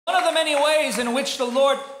the many ways in which the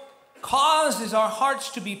Lord causes our hearts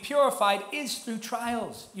to be purified is through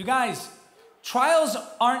trials. You guys, trials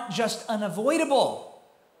aren't just unavoidable.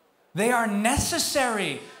 They are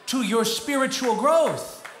necessary to your spiritual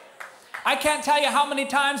growth. I can't tell you how many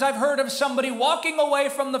times I've heard of somebody walking away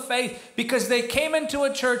from the faith because they came into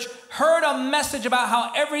a church, heard a message about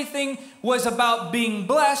how everything was about being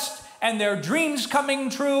blessed and their dreams coming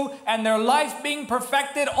true and their life being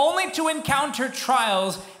perfected, only to encounter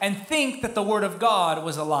trials and think that the word of God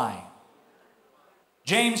was a lie.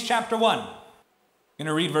 James chapter 1. I'm going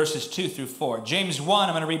to read verses 2 through 4. James 1,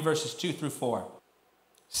 I'm going to read verses 2 through 4. It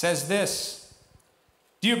says this: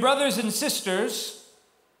 Dear brothers and sisters,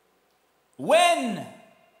 when,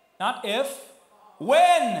 not if,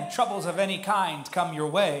 when troubles of any kind come your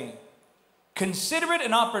way, consider it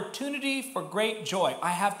an opportunity for great joy.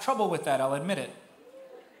 I have trouble with that, I'll admit it.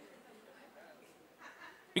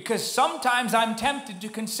 Because sometimes I'm tempted to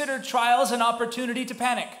consider trials an opportunity to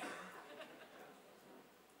panic.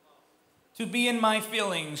 To be in my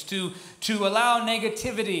feelings, to allow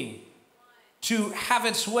negativity to have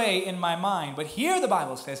its way in my mind. But here the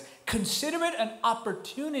Bible says, consider it an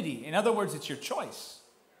opportunity. In other words, it's your choice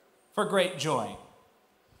for great joy.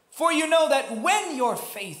 For you know that when your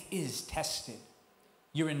faith is tested,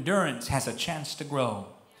 your endurance has a chance to grow.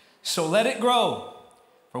 So let it grow.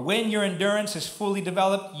 For when your endurance is fully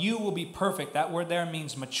developed, you will be perfect. That word there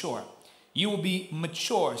means mature. You will be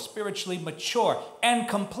mature, spiritually mature and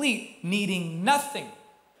complete, needing nothing.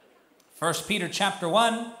 1 Peter chapter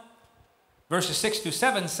 1, verses 6 through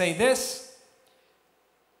 7 say this: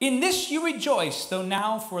 In this you rejoice, though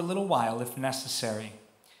now for a little while, if necessary.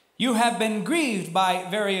 You have been grieved by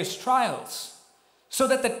various trials, so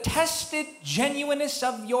that the tested genuineness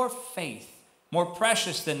of your faith, more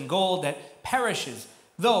precious than gold that perishes,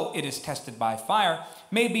 though it is tested by fire,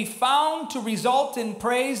 may be found to result in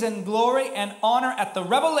praise and glory and honor at the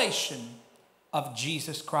revelation of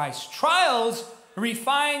Jesus Christ. Trials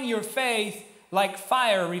refine your faith like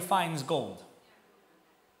fire refines gold.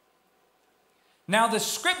 Now, the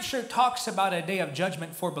scripture talks about a day of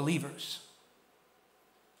judgment for believers.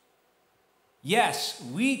 Yes,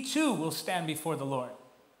 we too will stand before the Lord.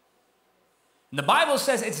 And the Bible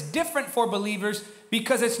says it's different for believers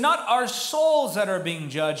because it's not our souls that are being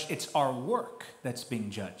judged, it's our work that's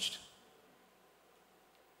being judged.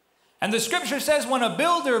 And the scripture says when a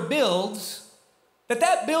builder builds,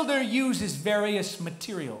 that builder uses various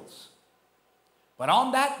materials. But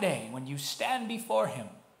on that day, when you stand before him,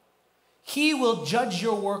 he will judge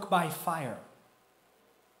your work by fire.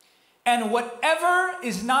 And whatever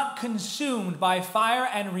is not consumed by fire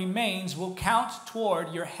and remains will count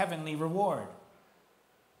toward your heavenly reward.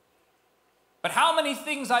 But how many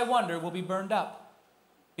things, I wonder, will be burned up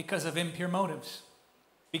because of impure motives,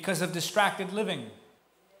 because of distracted living,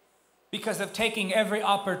 because of taking every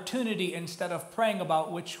opportunity instead of praying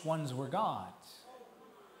about which ones were God's?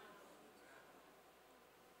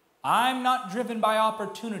 I'm not driven by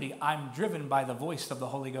opportunity. I'm driven by the voice of the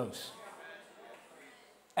Holy Ghost.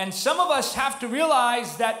 And some of us have to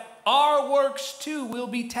realize that our works too will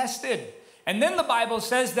be tested. And then the Bible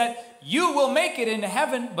says that you will make it into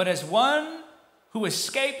heaven, but as one who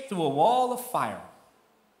escaped through a wall of fire.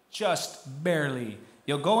 Just barely.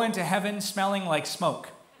 You'll go into heaven smelling like smoke.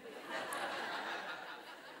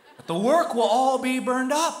 But the work will all be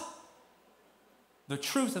burned up. The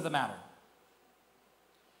truth of the matter.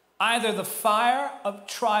 Either the fire of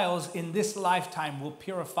trials in this lifetime will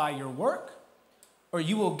purify your work, or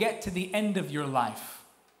you will get to the end of your life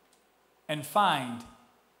and find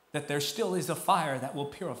that there still is a fire that will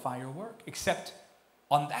purify your work. Except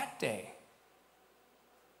on that day,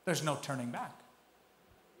 there's no turning back.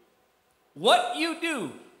 What you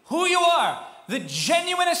do, who you are, the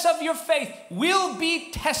genuineness of your faith will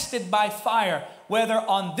be tested by fire, whether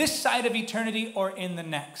on this side of eternity or in the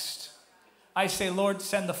next. I say, Lord,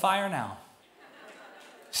 send the fire now.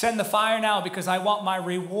 Send the fire now, because I want my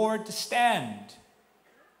reward to stand.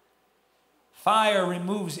 Fire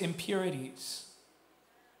removes impurities.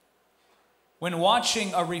 When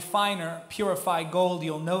watching a refiner purify gold,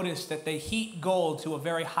 you'll notice that they heat gold to a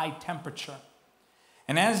very high temperature.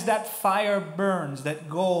 And as that fire burns, that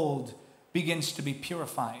gold begins to be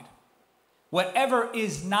purified. Whatever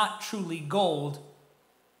is not truly gold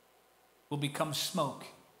will become smoke.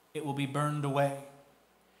 It will be burned away.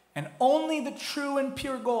 And only the true and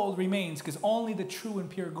pure gold remains, because only the true and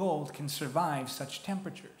pure gold can survive such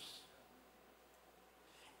temperatures.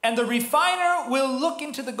 And the refiner will look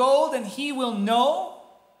into the gold and he will know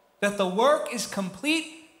that the work is complete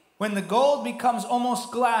when the gold becomes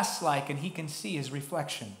almost glass-like and he can see his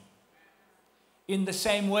reflection. In the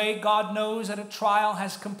same way, God knows that a trial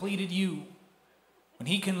has completed you, when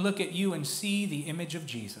He can look at you and see the image of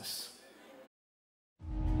Jesus.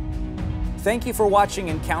 Thank you for watching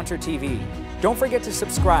Encounter TV. Don't forget to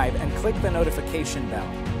subscribe and click the notification bell.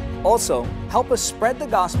 Also, help us spread the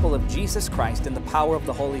gospel of Jesus Christ in the power of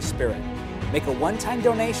the Holy Spirit. Make a one-time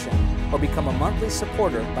donation or become a monthly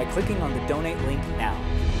supporter by clicking on the donate link now.